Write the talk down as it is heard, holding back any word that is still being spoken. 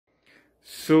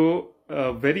So,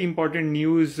 very important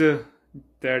news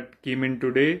that came in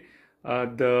today.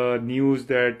 The news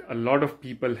that a lot of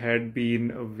people had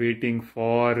been waiting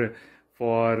for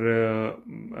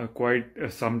quite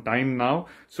some time now.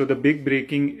 So the big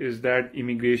breaking is that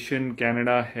Immigration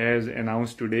Canada has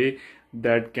announced today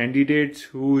that candidates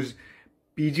whose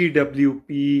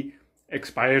PGWP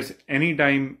expires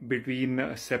anytime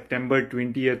between September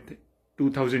 20th,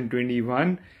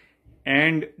 2021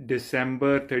 and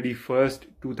December 31st,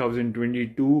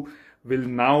 2022 will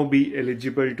now be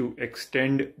eligible to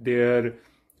extend their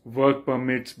work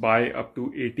permits by up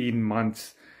to 18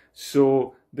 months.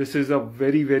 So this is a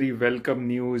very, very welcome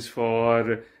news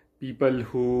for people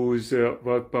whose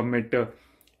work permit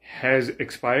has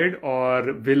expired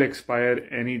or will expire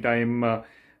anytime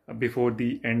before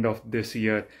the end of this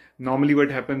year. Normally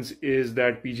what happens is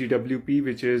that PGWP,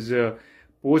 which is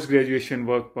post-graduation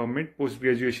work permit.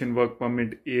 Post-graduation work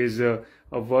permit is a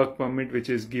work permit which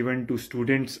is given to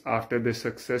students after they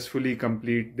successfully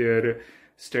complete their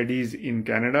studies in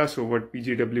Canada. So what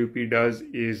PGWP does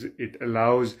is it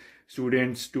allows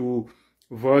students to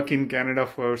work in Canada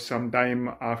for some time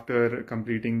after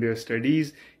completing their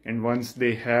studies, and once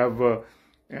they have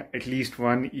at least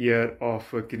 1 year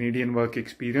of Canadian work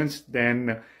experience,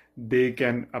 then they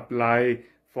can apply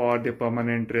for the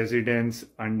permanent residence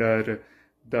under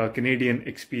the Canadian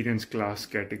experience class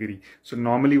category. So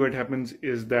normally what happens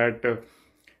is that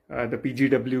the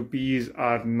PGWPs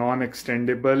are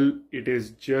non-extendable. It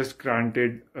is just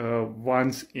granted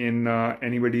once in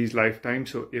anybody's lifetime.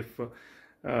 So if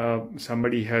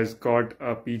somebody has got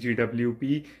a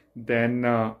PGWP, then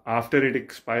after it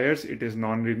expires, it is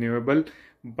non-renewable.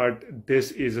 But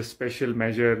this is a special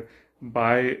measure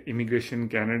by Immigration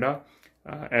Canada,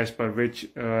 as per which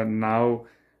now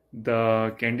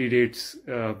the candidates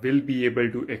will be able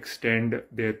to extend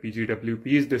their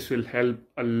PGWPs. This will help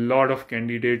a lot of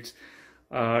candidates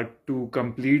to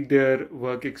complete their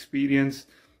work experience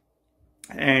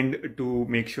and to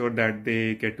make sure that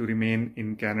they get to remain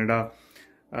in Canada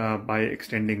by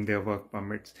extending their work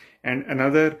permits. And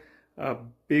another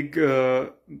big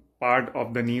part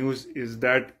of the news is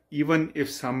that even if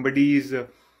somebody's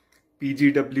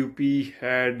PGWP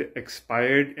had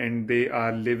expired and they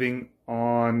are living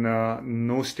on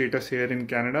no status here in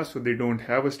Canada, so they don't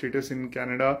have a status in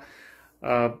Canada,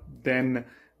 then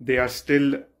they are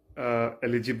still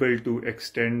eligible to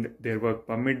extend their work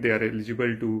permit. They are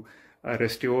eligible to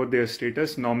restore their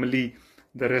status. Normally,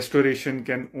 the restoration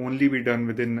can only be done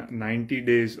within 90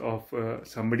 days of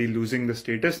somebody losing the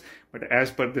status, but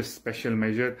as per this special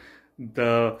measure,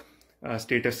 the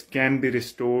status can be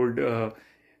restored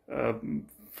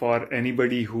for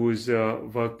anybody whose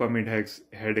work permit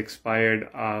had expired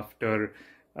after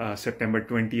September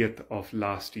 20th of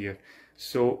last year.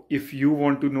 So if you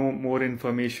want to know more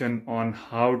information on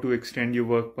how to extend your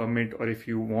work permit, or if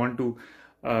you want to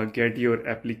get your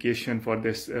application for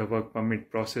this work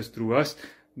permit process through us,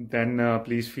 then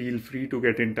please feel free to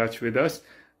get in touch with us.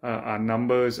 Our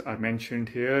numbers are mentioned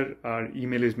here. Our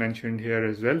email is mentioned here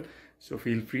as well. So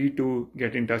feel free to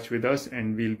get in touch with us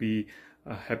and we'll be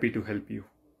happy to help you.